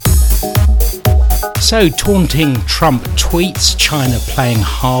So, taunting Trump tweets, China playing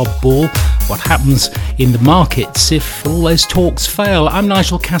hardball. What happens in the markets if all those talks fail? I'm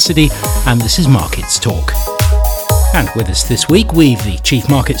Nigel Cassidy, and this is Markets Talk. And with us this week, we've the Chief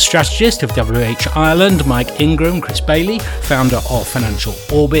Market Strategist of WH Ireland, Mike Ingram, Chris Bailey, founder of Financial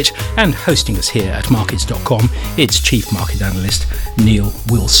Orbit, and hosting us here at markets.com, it's Chief Market Analyst Neil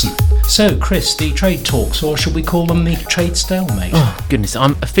Wilson. So, Chris, the trade talks, or should we call them the trade stalemate? Oh, goodness,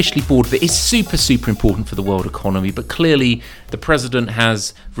 I'm officially bored of it. It's super important for the world economy, but clearly the president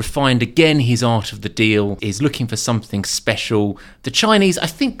has refined again his art of the deal, is looking for something special. The Chinese, I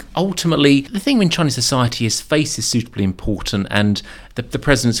think, ultimately, the thing in Chinese society is face is suitably important, and the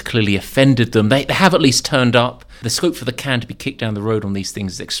president's clearly offended them. They have at least turned up. The scope for the can to be kicked down the road on these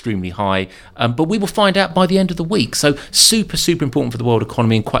things is extremely high, but we will find out by the end of the week. So super important for the world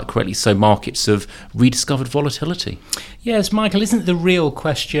economy, and quite correctly so, markets have rediscovered volatility. Yes, Michael, isn't the real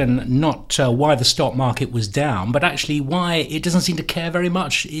question not why the stock market was down, but actually why it doesn't seem to care very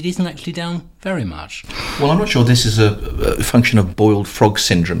much? It isn't actually down very much. Well, I'm not sure this is a function of boiled frog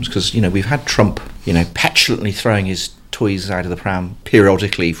syndromes, because, we've had Trump, petulantly throwing his toys out of the pram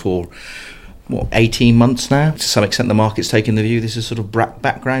periodically for 18 months now. To some extent, the market's taken the view this is sort of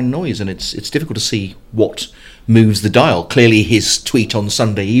background noise, and it's difficult to see what moves the dial. Clearly, his tweet on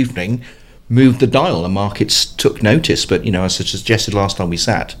Sunday evening moved the dial, and markets took notice. But, as I suggested last time we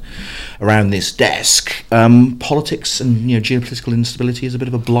sat around this desk, politics and, geopolitical instability is a bit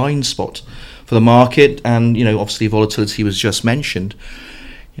of a blind spot for the market, and, obviously volatility was just mentioned.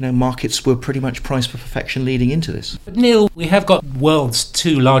 Markets were pretty much priced for perfection leading into this. But Neil, we have got world's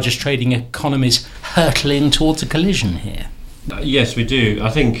two largest trading economies hurtling towards a collision here. Yes, we do.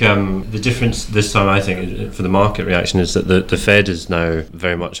 I think the difference this time, I think, for the market reaction is that the Fed is now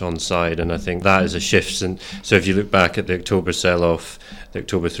very much on side, and I think that is a shift. And so if you look back at the October sell-off, the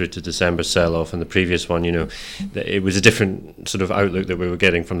October through to December sell-off, and the previous one, it was a different sort of outlook that we were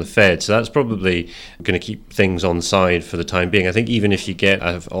getting from the Fed. So that's probably going to keep things on side for the time being. I think even if you get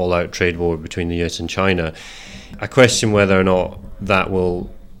an all-out trade war between the US and China, I question whether or not that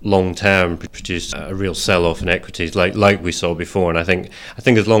will long-term produce a real sell-off in equities like we saw before. And I think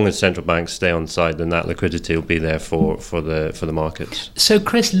as long as central banks stay on side, then that liquidity will be there for the markets. So,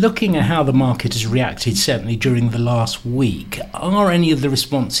 Chris, looking at how the market has reacted, certainly during the last week, are any of the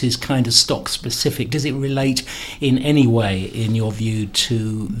responses kind of stock-specific? Does it relate in any way, in your view,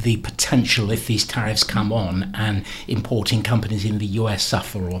 to the potential, if these tariffs come on and importing companies in the US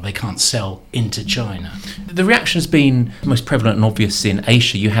suffer or they can't sell into China? The reaction has been most prevalent and obvious in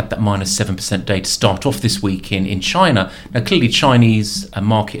Asia. You had that minus 7% data start off this week in China. Now, clearly, Chinese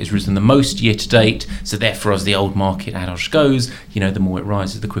market has risen the most year to date, so therefore, as the old market adage goes, the more it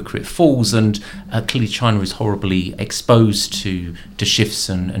rises, the quicker it falls, and clearly China is horribly exposed to shifts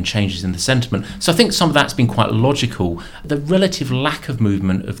and changes in the sentiment. So I think some of that's been quite logical. The relative lack of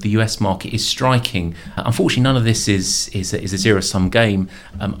movement of the US market is striking. Unfortunately, none of this is a zero-sum game.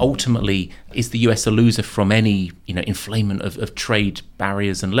 Ultimately, is the US a loser from any inflation of trade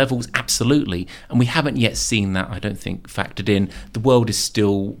barriers and levels? Absolutely. And we haven't yet seen that, I don't think, factored in. The world is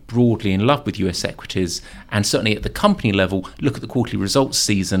still broadly in love with US equities, and certainly at the company level, look at the quarterly results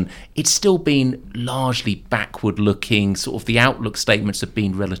season, it's still been largely backward looking. Sort of the outlook statements have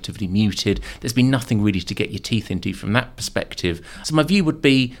been relatively muted. There's been nothing really to get your teeth into from that perspective. So my view would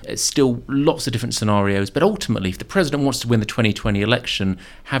be still lots of different scenarios, but ultimately if the president wants to win the 2020 election,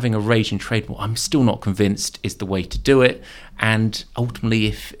 having a raging trade war, I'm still not convinced is the way to do it. And ultimately,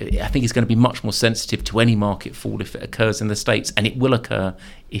 I think it's going to be much more sensitive to any market fall if it occurs in the States, and it will occur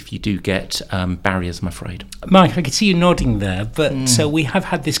if you do get barriers, I'm afraid. Mike, I can see you nodding there, but so we have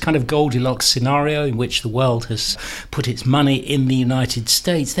had this kind of Goldilocks scenario in which the world has put its money in the United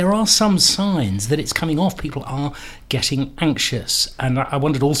States. There are some signs that it's coming off. People are getting anxious, and I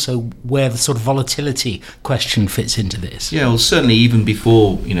wondered also where the sort of volatility question fits into this. Yeah, well, certainly even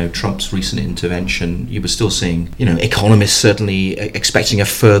before Trump's recent intervention, you were still seeing economists certainly expecting a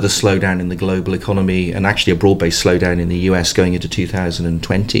further slowdown in the global economy, and actually a broad-based slowdown in the US going into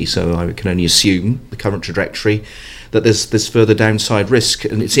 2020. So I can only assume the current trajectory that there's further downside risk.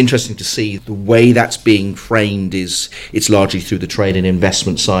 And it's interesting to see the way that's being framed is it's largely through the trade and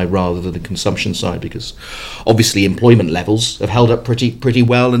investment side rather than the consumption side, because obviously employment levels have held up pretty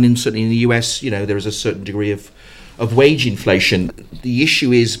well, and certainly in the US, there is a certain degree of wage inflation. The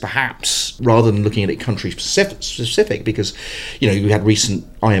issue is perhaps, rather than looking at it country specific, because you had recent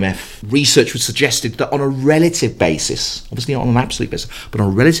IMF research which suggested that on a relative basis, obviously not on an absolute basis, but on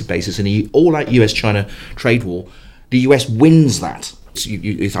a relative basis, in the all-out US-China trade war, the US wins that.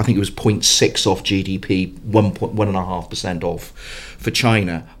 I think it was 0.6 off GDP, 1.5% off for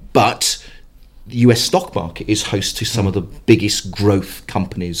China, but The US stock market is host to some of the biggest growth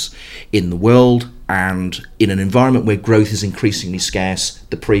companies in the world, and in an environment where growth is increasingly scarce,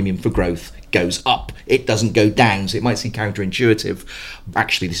 the premium for growth goes up. It doesn't go down. So it might seem counterintuitive.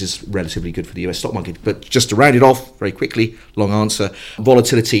 Actually, this is relatively good for the US stock market. But just to round it off very quickly, long answer,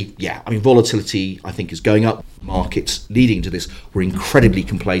 volatility, volatility I think is going up. Markets leading to this were incredibly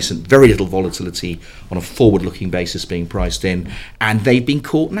complacent, very little volatility on a forward-looking basis being priced in, and they've been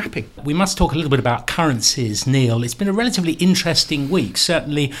caught napping. We must talk a little bit about currencies, Neil. It's been a relatively interesting week.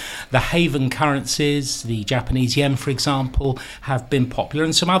 Certainly the haven currencies, the Japanese yen, for example, have been popular,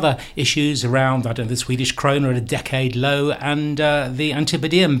 and some other issues around, the Swedish krona at a decade low, and the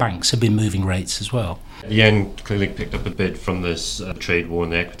Antipodean banks have been moving rates as well. The yen clearly picked up a bit from this trade war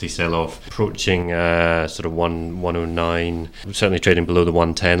and the equity sell-off, approaching sort of 109, certainly trading below the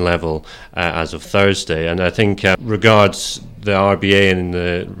 110 level as of Thursday. And I think regards the RBA and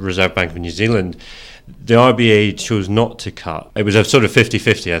the Reserve Bank of New Zealand, the RBA chose not to cut. It was a sort of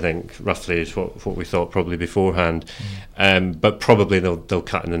 50-50, I think, roughly, is what we thought probably beforehand. But probably they'll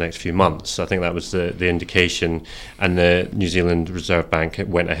cut in the next few months. I think that was the indication. And the New Zealand Reserve Bank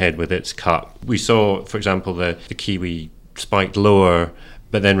went ahead with its cut. We saw, for example, the Kiwi spiked lower,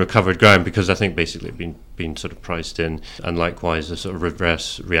 but then recovered ground because I think basically it had been sort of priced in, and likewise a sort of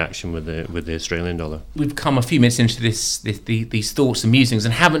reverse reaction with the Australian dollar. We've come a few minutes into these thoughts and musings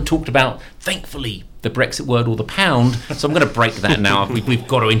and haven't talked about, thankfully, the Brexit word or the pound, so I'm going to break that now. We've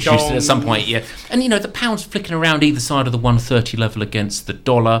got to introduce it at some point, yeah. And the pound's flicking around either side of the 130 level against the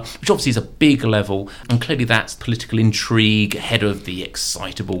dollar, which obviously is a big level, and clearly that's political intrigue ahead of the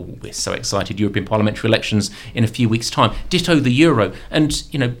we're so excited, European parliamentary elections in a few weeks' time. Ditto the euro,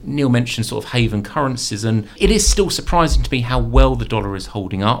 and Neil mentioned sort of haven currencies, and it is still surprising to me how well the dollar is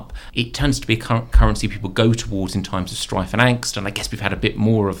holding up. It tends to be a currency people go towards in times of strife and angst, and I guess we've had a bit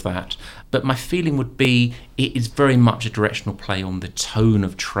more of that. But my feeling would be it is very much a directional play on the tone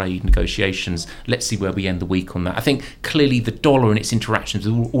of trade negotiations. Let's see where we end the week on that. I think clearly the dollar and its interactions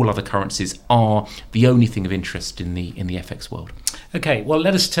with all other currencies are the only thing of interest in the FX world. Okay, well,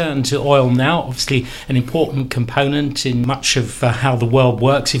 let us turn to oil now. Obviously, an important component in much of how the world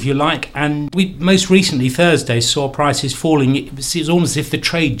works, if you like. And we most recently, Thursday, saw prices falling. It was almost as if the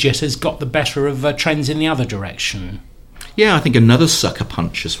trade jitters got the better of trends in the other direction. Yeah, I think another sucker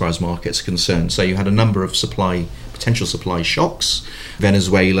punch as far as markets are concerned. So you had a number of potential supply shocks.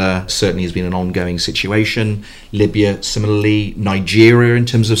 Venezuela certainly has been an ongoing situation. Libya, similarly. Nigeria, in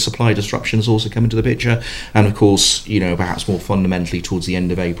terms of supply disruptions, also come into the picture. And of course, perhaps more fundamentally, towards the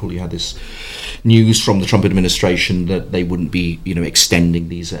end of April, you had this news from the Trump administration that they wouldn't be, extending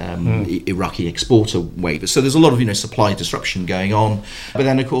these Iraqi exporter waivers. So there's a lot of, supply disruption going on. But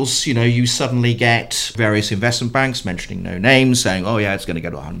then, of course, you suddenly get various investment banks mentioning no names, saying, oh yeah, it's going to go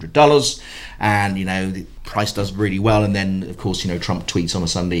to $100. And, the price does really well. And then, of course, Trump tweets on a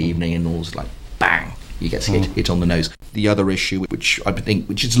Sunday evening and all's like, bang, he gets hit on the nose. The other issue, which I think,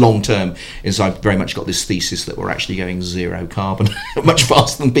 which is long term, is I've very much got this thesis that we're actually going zero carbon much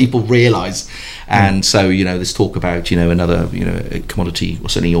faster than people realise. And so, there's talk about, another, commodity, or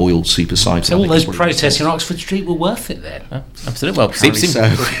certainly oil super cycle. So all those protests in Oxford Street were worth it then? Absolutely. Well, so.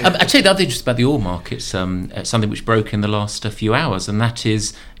 I'll tell you the other thing just about the oil markets, something which broke in the last few hours, and that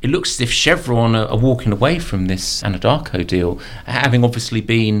is, it looks as if Chevron are walking away from this Anadarko deal, having obviously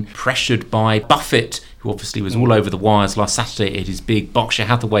been pressured by Buffett, who obviously was all over the wires last Saturday at his big Berkshire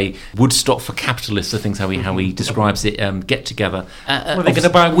Hathaway Woodstock for Capitalists, I think is how he describes it, get together. Well, they're going to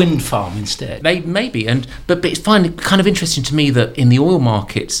buy a wind farm instead. Maybe, but it's kind of interesting to me that in the oil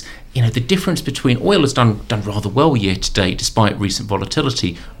markets, the difference between oil has done rather well year to date despite recent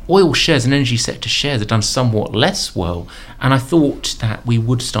volatility. Oil shares and energy sector shares have done somewhat less well, and I thought that we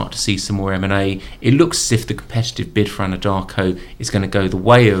would start to see some more M&A. It looks as if the competitive bid for Anadarko is going to go the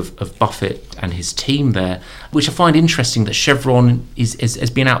way of Buffett and his team there, which I find interesting that Chevron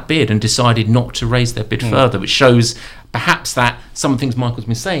has been outbid and decided not to raise their bid further, which shows perhaps that some of the things Michael's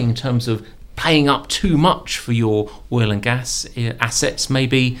been saying in terms of paying up too much for your oil and gas assets,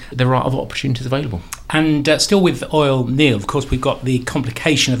 maybe there are other opportunities available. And still with oil, Neil, of course, we've got the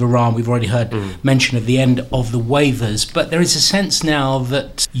complication of Iran. We've already heard mention of the end of the waivers, but there is a sense now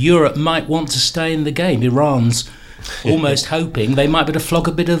that Europe might want to stay in the game. Iran's almost hoping they might be able to flog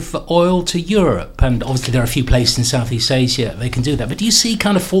a bit of oil to Europe, and obviously there are a few places in Southeast Asia they can do that. But do you see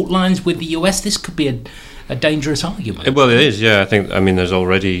kind of fault lines with the US? This could be a dangerous argument. Well, it is, yeah. There's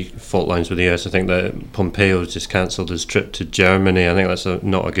already fault lines with the US. I think that Pompeo's just cancelled his trip to Germany. I think that's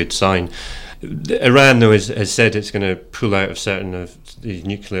not a good sign. Iran, though, has said it's going to pull out of certain of these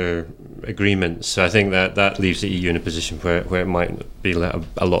nuclear agreements. So I think that leaves the EU in a position where it might be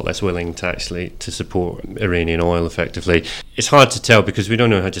a lot less willing to actually to support Iranian oil effectively. It's hard to tell because we don't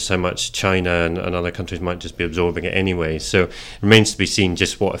know how much China and other countries might just be absorbing it anyway. So it remains to be seen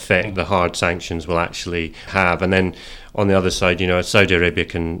just what effect the hard sanctions will actually have. And then on the other side, Saudi Arabia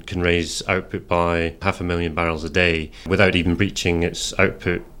can raise output by 500,000 barrels a day without even breaching its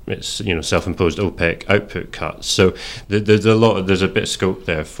output. It's self-imposed OPEC output cuts. So there's a bit of scope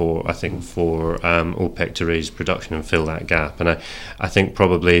there for OPEC to raise production and fill that gap. And I think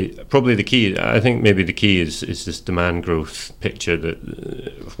probably the key. I think maybe the key is this demand growth picture,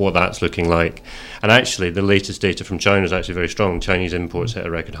 that what that's looking like. And actually, the latest data from China is actually very strong. Chinese imports hit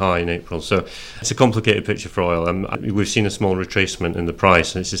a record high in April. So it's a complicated picture for oil. We've seen a small retracement in the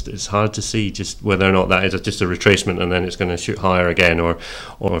price, and it's hard to see just whether or not that is just a retracement and then it's going to shoot higher again, or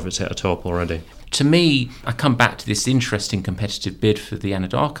if it's hit a top already. To me, I come back to this interesting competitive bid for the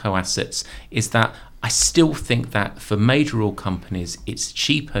Anadarko assets, is that I still think that for major oil companies, it's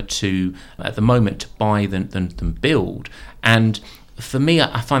cheaper to, at the moment, to buy than build. And for me,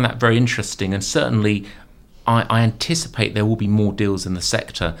 I find that very interesting, and certainly I anticipate there will be more deals in the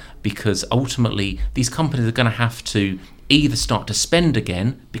sector, because ultimately these companies are going to have to either start to spend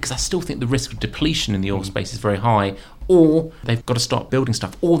again, because I still think the risk of depletion in the oil space is very high, or they've got to start building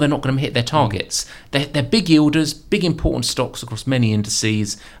stuff, or they're not going to hit their targets. They're big yielders, big important stocks across many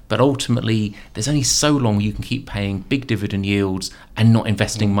indices, but ultimately there's only so long you can keep paying big dividend yields and not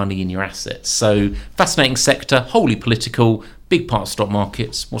investing money in your assets. So fascinating sector, wholly political, big part of stock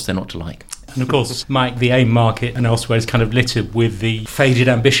markets. What's there not to like? And of course, Mike, the AIM market and elsewhere is kind of littered with the faded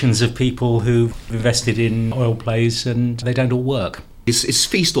ambitions of people who've invested in oil plays and they don't all work. It's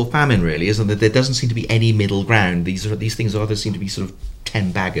feast or famine, really, isn't it? There doesn't seem to be any middle ground. These things either seem to be sort of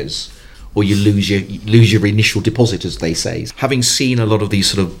 10 baggers, or you lose your initial deposit, as they say. Having seen a lot of these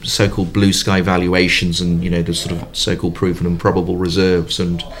sort of so-called blue sky valuations and, the sort of so-called proven and probable reserves,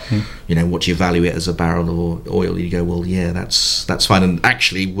 and, what you value it as a barrel of oil, you go, well, yeah, that's fine. And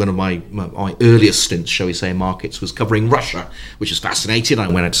actually, one of my earliest stints, shall we say, in markets was covering Russia, which is fascinating. I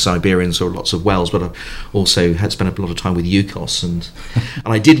went out to Siberia and saw lots of wells, but I also had spent a lot of time with Yukos. And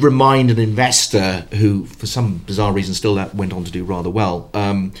I did remind an investor who, for some bizarre reason, still went on to do rather well,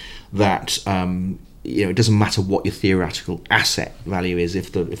 that it doesn't matter what your theoretical asset value is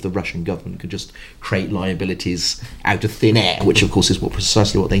if the Russian government could just create liabilities out of thin air, which of course is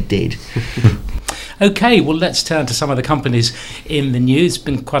precisely what they did. Okay, well, let's turn to some of the companies in the news.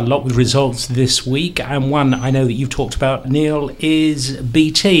 Been quite a lot with results this week, and one I know that you've talked about, Neil, is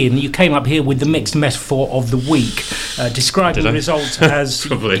BT, and you came up here with the mixed metaphor of the week, describing the results as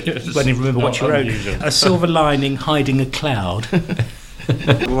probably when you remember what you wrote, a silver lining hiding a cloud.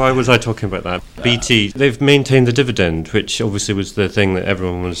 Why was I talking about that? BT, they've maintained the dividend, which obviously was the thing that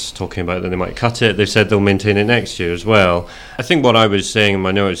everyone was talking about, that they might cut it. They've said they'll maintain it next year as well. I think what I was saying in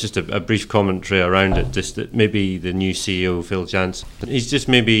my notes, just a brief commentary around it, just that maybe the new CEO, Phil Jansen, he's just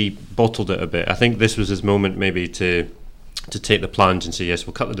maybe bottled it a bit. I think this was his moment maybe to take the plunge and say, yes,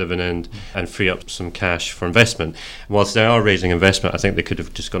 we'll cut the dividend and free up some cash for investment. And whilst they are raising investment, I think they could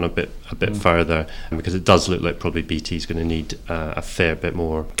have just gone a bit further, because it does look like probably BT is going to need a fair bit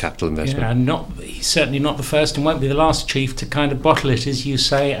more capital investment. Yeah, and he's certainly not the first and won't be the last chief to kind of bottle it, as you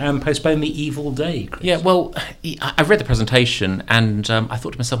say, and postpone the evil day, Chris. Yeah, well, I read the presentation and I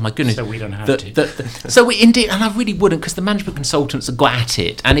thought to myself, my goodness. So we don't have to. So we indeed, and I really wouldn't, because the management consultants got at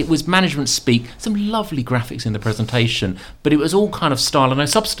it, and it was management speak, some lovely graphics in the presentation, but it was all kind of style and no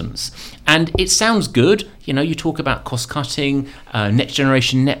substance. And it sounds good. You talk about cost cutting, next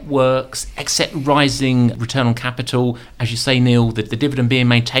generation networks, except rising return on capital. As you say, Neil, the dividend being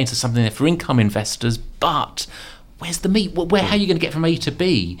maintained is something there for income investors. But where's the meat? How are you going to get from A to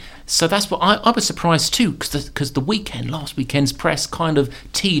B? So that's what I was surprised too, because last weekend's press kind of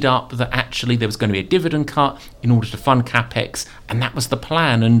teed up that actually there was going to be a dividend cut in order to fund capex, and that was the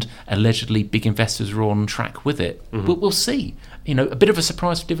plan, and allegedly big investors are on track with it. Mm-hmm. We'll see. A bit of a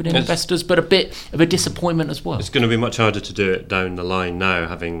surprise for dividend investors, but a bit of a disappointment as well. It's going to be much harder to do it down the line now,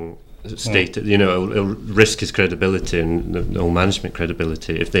 having stated, it'll risk his credibility and the whole management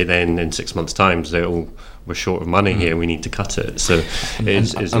credibility if they then in 6 months' time say, we're short of money here, we need to cut it. So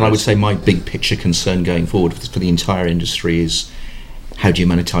and I would say my big picture concern going forward for the entire industry is how do you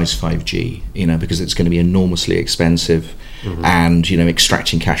monetize 5G? Because it's going to be enormously expensive, and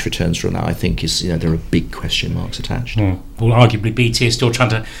extracting cash returns from that, I think, is there are big question marks attached. Well, arguably BT is still trying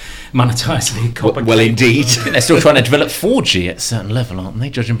to monetize the copper. Well, indeed. They're still trying to develop 4G at a certain level, aren't they?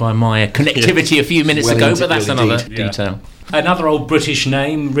 Judging by my connectivity a few minutes ago, but that's another detail. Another old British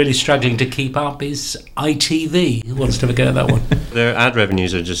name really struggling to keep up is ITV. Who wants to have a go at that one? Their ad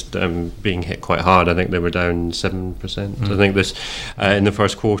revenues are just being hit quite hard. I think they were down 7%. I think this in the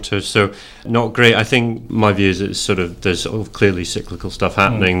first quarter, so not great. I think my view is it's there's clearly cyclical stuff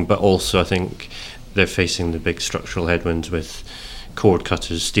happening, but also I think they're facing the big structural headwinds with cord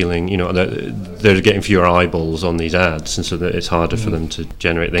cutters stealing, they're getting fewer eyeballs on these ads, and so that it's harder for them to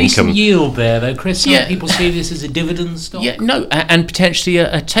generate the Decent income. yield there, though, Chris. Some people see this as a dividend stock. Yeah, no, and potentially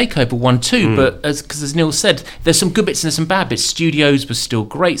a takeover one too. But as Neil said, there's some good bits and there's some bad bits. Studios was still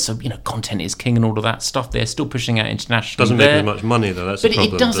great, so content is king and all of that stuff. They're still pushing out internationally. Doesn't make as much money though. That's but the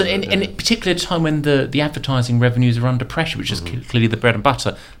problem. It doesn't, and particularly at a time when the advertising revenues are under pressure, which is clearly the bread and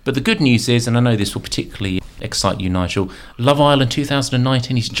butter. But the good news is, and I know this will particularly excite you, Nigel, Love Island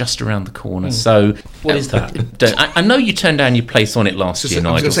 2019 is just around the corner. So what is that? I know you turned down your place on it last year,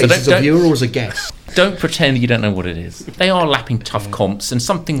 Nigel. Is this a viewer or as a guest? Don't pretend you don't know what it is. They are lapping tough comps, and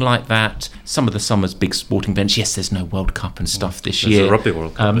something like that, some of the summer's big sporting events, yes, there's no World Cup and stuff this year. There's a Rugby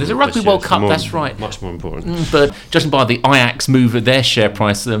World Cup. There's a Rugby World Cup, that's right. Much more important. But judging by the Ajax move of their share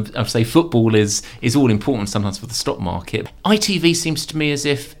price, I say football is all important sometimes for the stock market. ITV seems to me as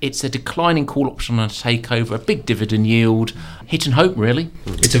if it's a declining call option on a takeover, a big dividend yield, hit and hope, really.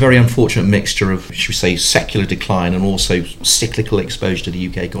 It's a very unfortunate mixture of, should we say, secular decline and also cyclical exposure to the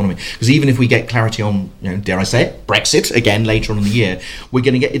UK economy. Because even if we get clarity on, dare I say it, Brexit again later on in the year,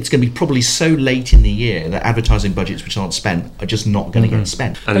 it's going to be probably so late in the year that advertising budgets which aren't spent are just not going to get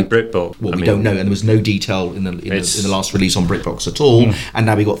spent. And BritBox. Well, we don't know, and there was no detail in the last release on BritBox at all. And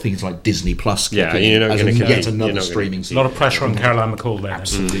now we've got things like Disney Plus. Yeah, you're not going to get another streaming. A lot of pressure on Caroline McCall there.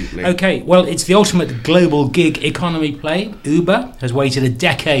 Absolutely. Okay, well, it's the ultimate global gig economy play. Uber has waited a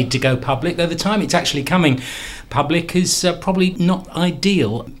decade to go public, though the time it's actually coming public is probably not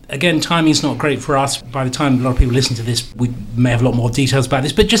ideal. Again, timing is not great for us. By the time a lot of people listen to this, we may have a lot more details about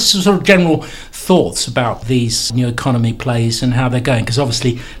this, but just sort of general thoughts about these new economy plays and how they're going, because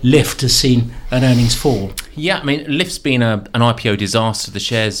obviously Lyft has seen an earnings fall. Yeah, I mean, Lyft's been an IPO disaster. The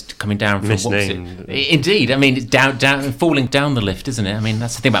shares coming down from Misnamed. Indeed, I mean, it's down, falling down the lift, isn't it? I mean,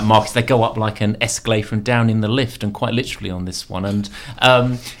 that's the thing about markets; they go up like an escalator from down in the lift, and quite literally on this one. And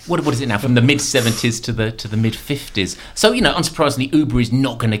what is it now? From the mid 70s to the mid 50s. So unsurprisingly, Uber is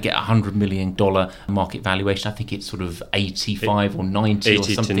not going to get $100 million market valuation. I think it's sort of 85 or 90 or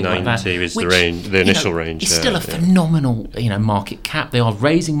something to 90 like that. Is the range, the initial range. It's still a phenomenal market cap. They are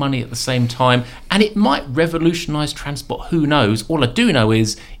raising money at the same time, and it might revolutionise transport. Who knows? All I do know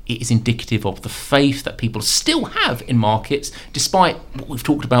is it is indicative of the faith that people still have in markets, despite what we've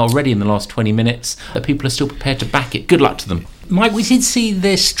talked about already in the last 20 minutes, that people are still prepared to back it. Good luck to them. Mike, we did see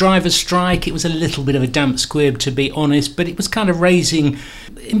this driver strike. It was a little bit of a damp squib, to be honest, but it was kind of raising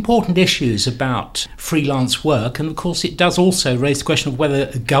important issues about freelance work. And of course, it does also raise the question of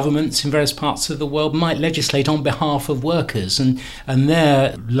whether governments in various parts of the world might legislate on behalf of workers, and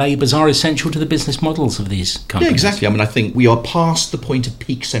their labours are essential to the business models of these companies. Yeah, exactly. I mean, I think we are past the point of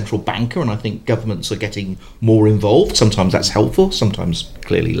peak central banker, and I think governments are getting more involved. Sometimes that's helpful, sometimes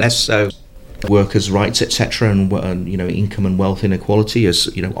clearly less so. Workers' rights, etc., and income and wealth inequality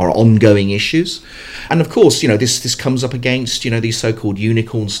are ongoing issues. And of course, this comes up against these so-called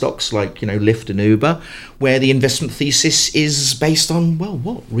unicorn stocks like Lyft and Uber, where the investment thesis is based on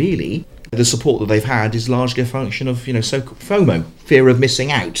what really the support that they've had is largely a function of so-called FOMO, fear of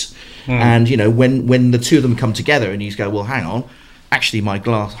missing out. And when the two of them come together, and you go, well, hang on, actually my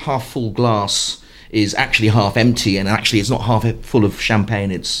half full glass is actually half empty, and actually it's not half full of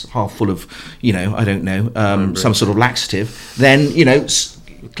champagne, it's half full of, some sort of laxative, then,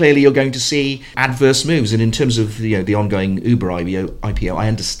 clearly you're going to see adverse moves. And in terms of the ongoing Uber IPO, I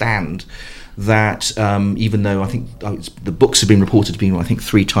understand that even though I think the books have been reported to be, I think,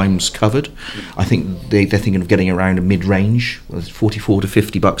 3 times covered, I think they're thinking of getting around a mid-range, $44 to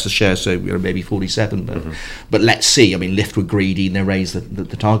 $50 a share, so maybe 47. But let's see. I mean, Lyft were greedy and they raised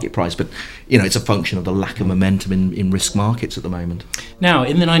the target price, but it's a function of the lack of momentum in risk markets at the moment. Now,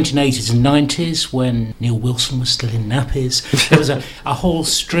 in the 1980s and 90s, when Neil Wilson was still in nappies, there was a whole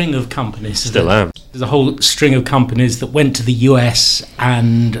string of companies. Still am. There's a whole string of companies that went to the US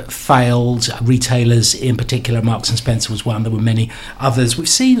and failed. Retailers in particular, Marks and Spencer was one. There were many others. We've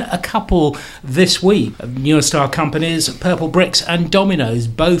seen a couple this week. Newer star companies, Purple Bricks and Domino's,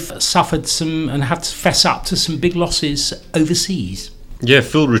 both suffered some and have to fess up to some big losses overseas. Yeah,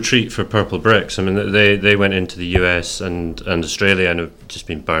 full retreat for purple bricks. I mean, they went into the US and Australia and have just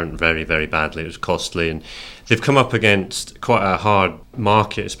been burnt very, very badly. It was costly, and they've come up against quite a hard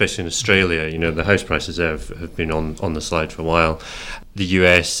market, especially in Australia. You know, the house prices there have been on the slide for a while. The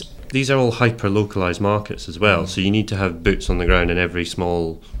US, these are all hyper-localised markets as well, so you need to have boots on the ground in every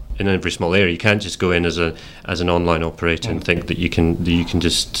small area. You can't just go in as an online operator and think that you can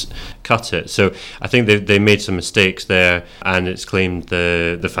just cut it. So I think they made some mistakes there, and it's claimed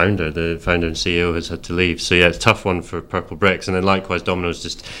the founder and CEO has had to leave. So yeah, it's a tough one for Purple Bricks, and then likewise Domino's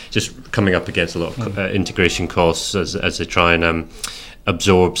just coming up against a lot of integration costs as they try and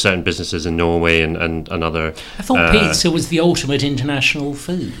absorb certain businesses in Norway and other. I thought pizza was the ultimate international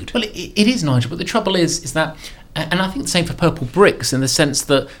food. Well, it is, Nigel, but the trouble is that, and I think the same for Purple Bricks, in the sense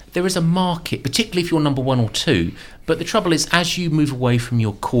that there is a market, particularly if you're number one or two. But the trouble is, as you move away from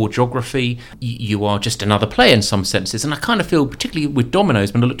your core geography, you are just another player in some senses. And I kind of feel, particularly with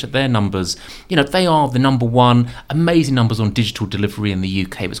Domino's, when I looked at their numbers, you know, they are the number one, amazing numbers on digital delivery in the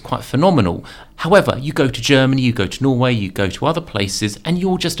UK. It was quite phenomenal. However, you go to Germany, you go to Norway, you go to other places, and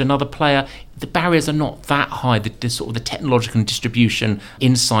you're just another player. The barriers are not that high. The sort of the technological and distribution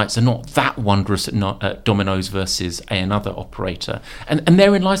insights are not that wondrous at Domino's versus another operator. And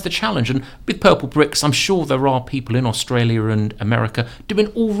therein lies the challenge. And with Purple Bricks, I'm sure there are people in Australia and America doing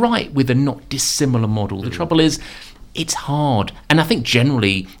all right with a not dissimilar model. The trouble is, it's hard. And I think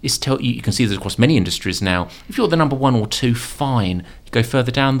generally, you can see this across many industries now. If you're the number one or two, fine. You go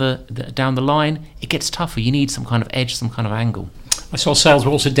further down the line, it gets tougher. You need some kind of edge, some kind of angle. I saw sales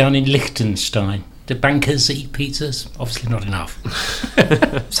were also down in Liechtenstein. Do bankers eat pizzas? Obviously not enough.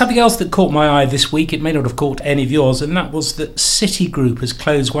 Something else that caught my eye this week, it may not have caught any of yours, and that was that Citigroup has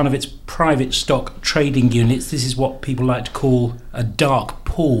closed one of its private stock trading units. This is what people like to call a dark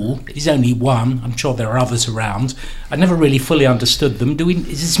pool. It is only one. I'm sure there are others around. I never really fully understood them. Does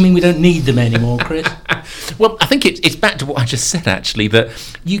this mean we don't need them anymore, Chris? Well, I think it's back to what I just said, actually, that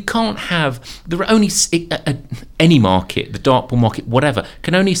you can't have... There are only... any market, the dark pool market, whatever,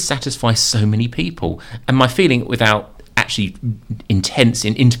 can only satisfy so many people. And my feeling, without actually intense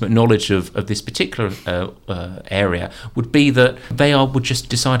and intimate knowledge of this particular area, would be that would just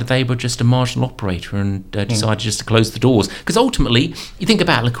decided they were just a marginal operator and decided just to close the doors. Because ultimately, you think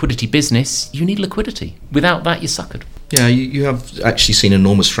about liquidity business, you need liquidity. Without that, you're suckered. Yeah, you have actually seen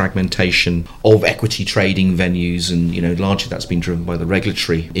enormous fragmentation of equity trading venues, and largely that's been driven by the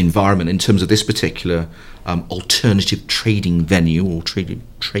regulatory environment. In terms of this particular alternative trading venue or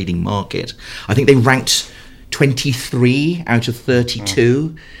trading market, I think they ranked 23 out of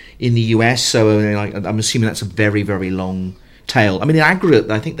 32 in the US. So I'm assuming that's a very, very long tail. I mean, in aggregate,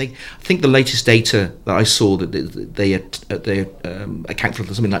 I think the latest data that I saw that they account for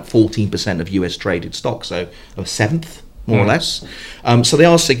something like 14% of US traded stocks, so a seventh, more or less. So they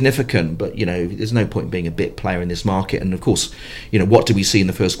are significant, but there's no point being a bit player in this market. And of course, what do we see in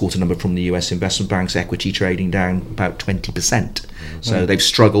the first quarter number from the US investment banks? Equity trading down about 20%. So they've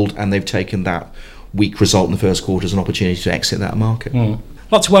struggled, and they've taken that weak result in the first quarter as an opportunity to exit that market.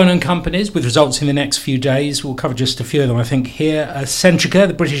 Lots of well-known companies with results in the next few days. We'll cover just a few of them, I think, here. Centrica,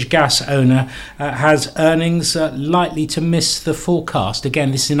 the British gas owner, has earnings likely to miss the forecast.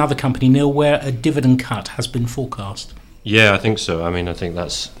 Again, this is another company, Neil, where a dividend cut has been forecast. Yeah, I think so. I mean, I think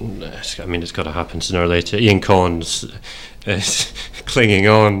it's got to happen sooner or later. Ian Collins is clinging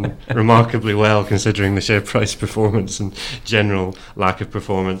on remarkably well, considering the share price performance and general lack of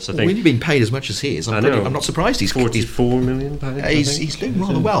performance. I think when you've been paid as much as he is, I'm not surprised. He's £44 million. He's doing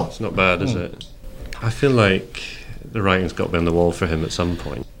rather well. It's not bad, is it? I feel like the writing's got to be on the wall for him at some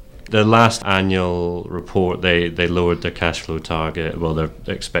point. The last annual report, they lowered their cash flow target, their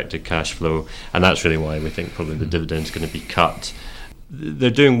expected cash flow, and that's really why we think probably the dividend's going to be cut. They're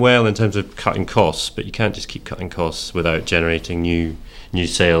doing well in terms of cutting costs, but you can't just keep cutting costs without generating new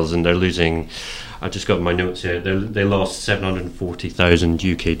sales, and they're losing... I just got my notes here. They lost 740,000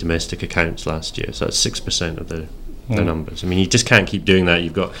 UK domestic accounts last year, so that's 6% of their numbers. I mean, you just can't keep doing that.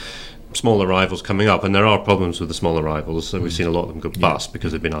 You've got smaller rivals coming up, and there are problems with the smaller rivals. So we've seen a lot of them go bust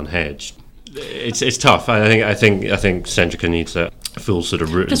because they've been unhedged. It's tough. I think Centrica needs a full sort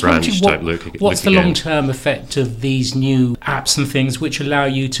of root and branch type look. What's the long-term effect of these new apps and things which allow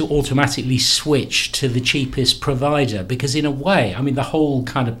you to automatically switch to the cheapest provider? Because in a way, I mean, the whole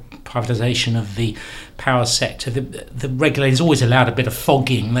kind of privatisation of the power sector, the regulators always allowed a bit of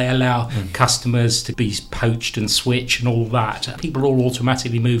fogging. They allow customers to be poached and switch and all that. People all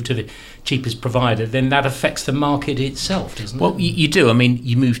automatically move to the cheapest provider. Then that affects the market itself, doesn't it? Well, you do. I mean,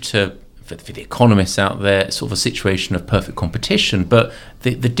 you move to for the economists out there, sort of a situation of perfect competition. But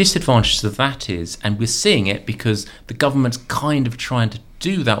the disadvantage of that is, and we're seeing it because the government's kind of trying to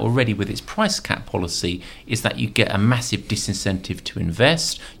do that already with its price cap policy, is that you get a massive disincentive to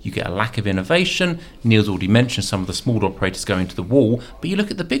invest, you get a lack of innovation. Neil's already mentioned some of the smaller operators going to the wall, but you look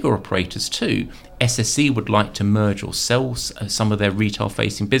at the bigger operators too. SSE would like to merge or sell some of their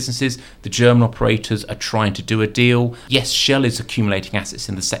retail-facing businesses. The German operators are trying to do a deal. Yes, Shell is accumulating assets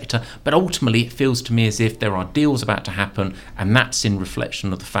in the sector, but ultimately it feels to me as if there are deals about to happen, and that's in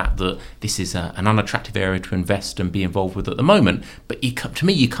reflection of the fact that this is an unattractive area to invest and be involved with at the moment. But to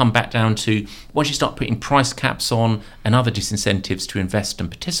me, you come back down to, once you start putting price caps on and other disincentives to invest and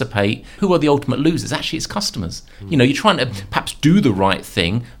participate, who are the ultimate losers? Actually, it's customers. You're trying to perhaps do the right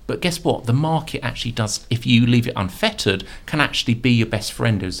thing, but guess what? The market actually does, if you leave it unfettered, can actually be your best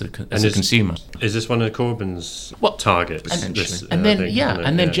friend as a consumer. Is this one of Corbyn's targets? And then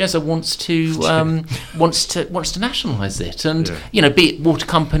Jezza wants to nationalise it, and be it water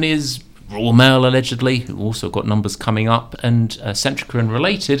companies, Royal Mail allegedly, who also got numbers coming up, and Centrica and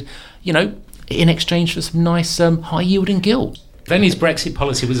related, in exchange for some nice high yielding gilt. Then his Brexit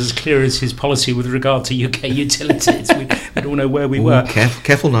policy was as clear as his policy with regard to UK utilities. We don't know where we were.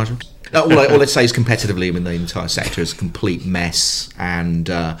 Careful, Nigel. All I'd say is competitively, the entire sector is a complete mess, and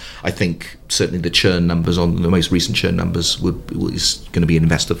I think certainly the churn numbers, on the most recent churn numbers, is going to be an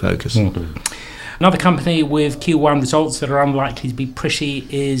investor focus. Mm-hmm. Another company with Q1 results that are unlikely to be pretty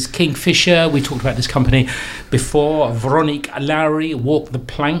is Kingfisher. We talked about this company before. Veronique Lowry walked the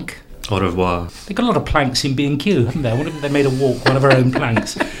plank. Au revoir. They've got a lot of planks in B&Q, haven't they? I wonder if they made a walk one of our own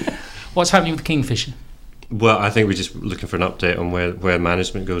planks. What's happening with Kingfisher? Well, I think we're just looking for an update on where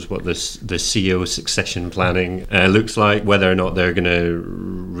management goes, what the CEO succession planning looks like, whether or not they're going to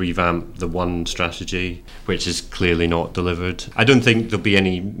revamp the One strategy, which is clearly not delivered. I don't think there'll be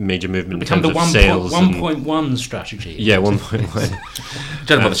any major movement in terms of sales. 1.1 strategy. Yeah, 1.1.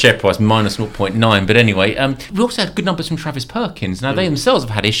 Don't know about the share price, minus 0.9. But anyway, we also had good numbers from Travis Perkins. Now, they themselves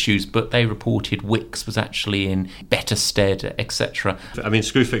have had issues, but they reported Wix was actually in better stead, etc.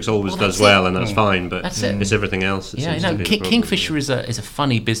 Screwfix always does well, and that's fine, but that's it. It's everything else. Kingfisher is a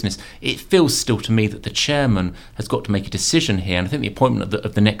funny business. It feels still to me that the chairman has got to make a decision here, and I think the appointment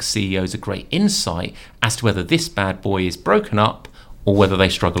of the next CEO is a great insight as to whether this bad boy is broken up or whether they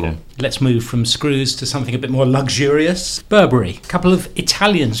struggle on. Let's move from screws to something a bit more luxurious. Burberry. A couple of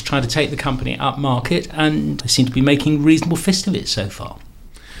Italians trying to take the company up market, and they seem to be making reasonable fist of it so far.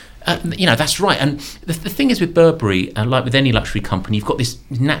 That's right. And the thing is with Burberry, like with any luxury company, you've got this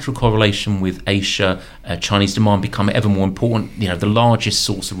natural correlation with Asia, Chinese demand becoming ever more important, the largest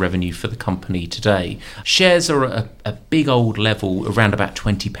source of revenue for the company today. Shares are at a big old level, around about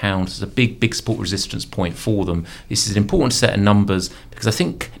 £20. It's a big support resistance point for them. This is an important set of numbers because I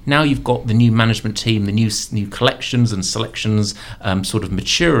think now you've got the new management team, the new collections and selections sort of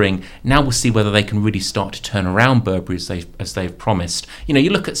maturing. Now we'll see whether they can really start to turn around Burberry as they've promised. You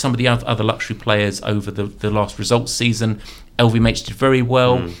look at some of the other luxury players over the last results season. LVMH did very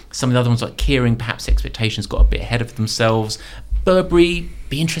well. Some of the other ones like Kering, perhaps expectations got a bit ahead of themselves. Burberry,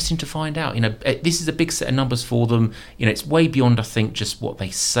 be interesting to find out. This is a big set of numbers for them. It's way beyond, I think, just what they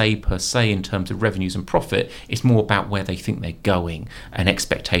say per se in terms of revenues and profit. It's more about where they think they're going and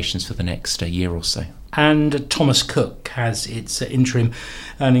expectations for the next year or so. And Thomas Cook has its interim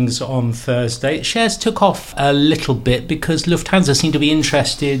earnings on Thursday. Shares took off a little bit because Lufthansa seemed to be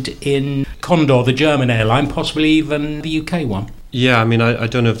interested in Condor, the German airline, possibly even the UK one. Yeah, I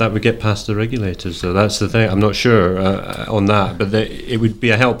don't know if that would get past the regulators, though. That's the thing. I'm not sure on that. But it would be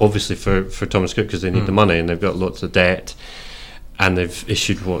a help, obviously, for Thomas Cook because they need the money and they've got lots of debt. And they've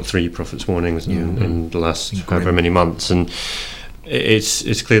issued, 3 profits warnings in the last however many months. And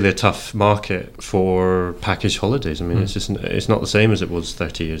it's clearly a tough market for packaged holidays. It's not the same as it was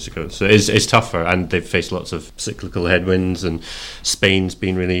 30 years ago. So it's tougher, and they've faced lots of cyclical headwinds. And Spain's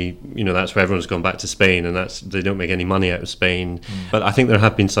been really, that's where everyone's gone back to Spain, and they don't make any money out of Spain. But I think there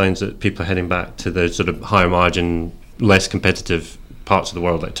have been signs that people are heading back to the sort of higher margin, less competitive parts of the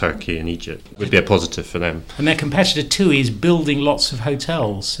world like Turkey and Egypt would be a positive for them. And their competitor too is building lots of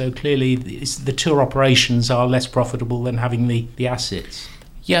hotels, so clearly the tour operations are less profitable than having the assets.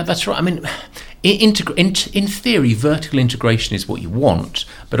 Yeah, that's right. In theory, vertical integration is what you want,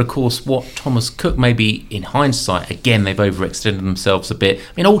 but of course what Thomas Cook, maybe in hindsight, again, they've overextended themselves a bit. I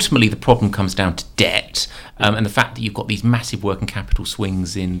mean, ultimately the problem comes down to debt, and the fact that you've got these massive working capital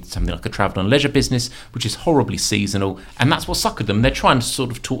swings in something like a travel and leisure business, which is horribly seasonal, and that's what suckered them. They're trying to sort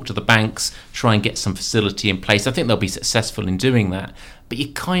of talk to the banks, try and get some facility in place. I think they'll be successful in doing that, but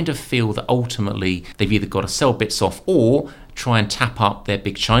you kind of feel that ultimately they've either got to sell bits off or try and tap up their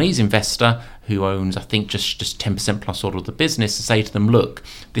big Chinese investor who owns, I think, just 10% plus all of the business, to say to them, look,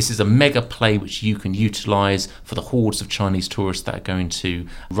 this is a mega play which you can utilise for the hordes of Chinese tourists that are going to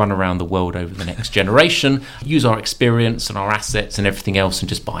run around the world over the next generation. Use our experience and our assets and everything else and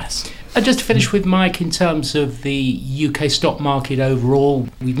just buy us. And just to finish with Mike, in terms of the UK stock market overall,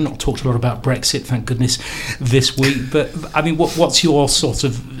 we've not talked a lot about Brexit, thank goodness, this week. But, I mean, what's your sort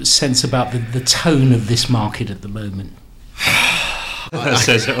of sense about the tone of this market at the moment?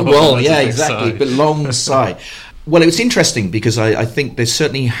 Well, yeah, exactly. But long sigh. Well, it was interesting because I think there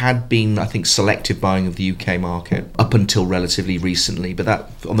certainly had been, selective buying of the UK market up until relatively recently. But that,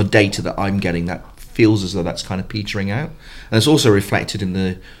 on the data that I'm getting, that feels as though that's kind of petering out. And it's also reflected in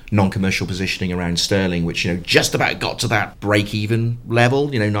the non-commercial positioning around sterling, which, just about got to that break-even level,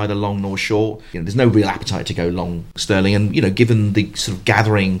 neither long nor short. There's no real appetite to go long sterling. And, given the sort of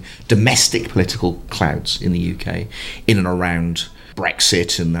gathering domestic political clouds in the UK in and around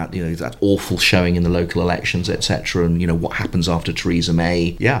Brexit and that, that awful showing in the local elections, etc., and what happens after Theresa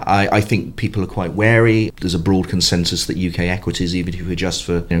May. Yeah, I think people are quite wary. There's a broad consensus that UK equities, even if you adjust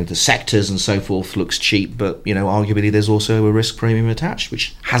for the sectors and so forth, looks cheap, but arguably there's also a risk premium attached,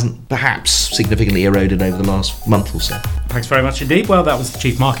 which hasn't perhaps significantly eroded over the last month or so. Thanks very much indeed. Well, that was the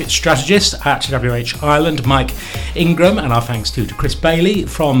Chief Market Strategist at WH Ireland, Mike Ingram, and our thanks to Chris Bailey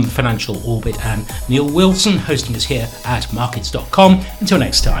from Financial Orbit and Neil Wilson hosting us here at markets.com. Until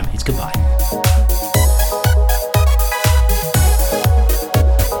next time, it's goodbye.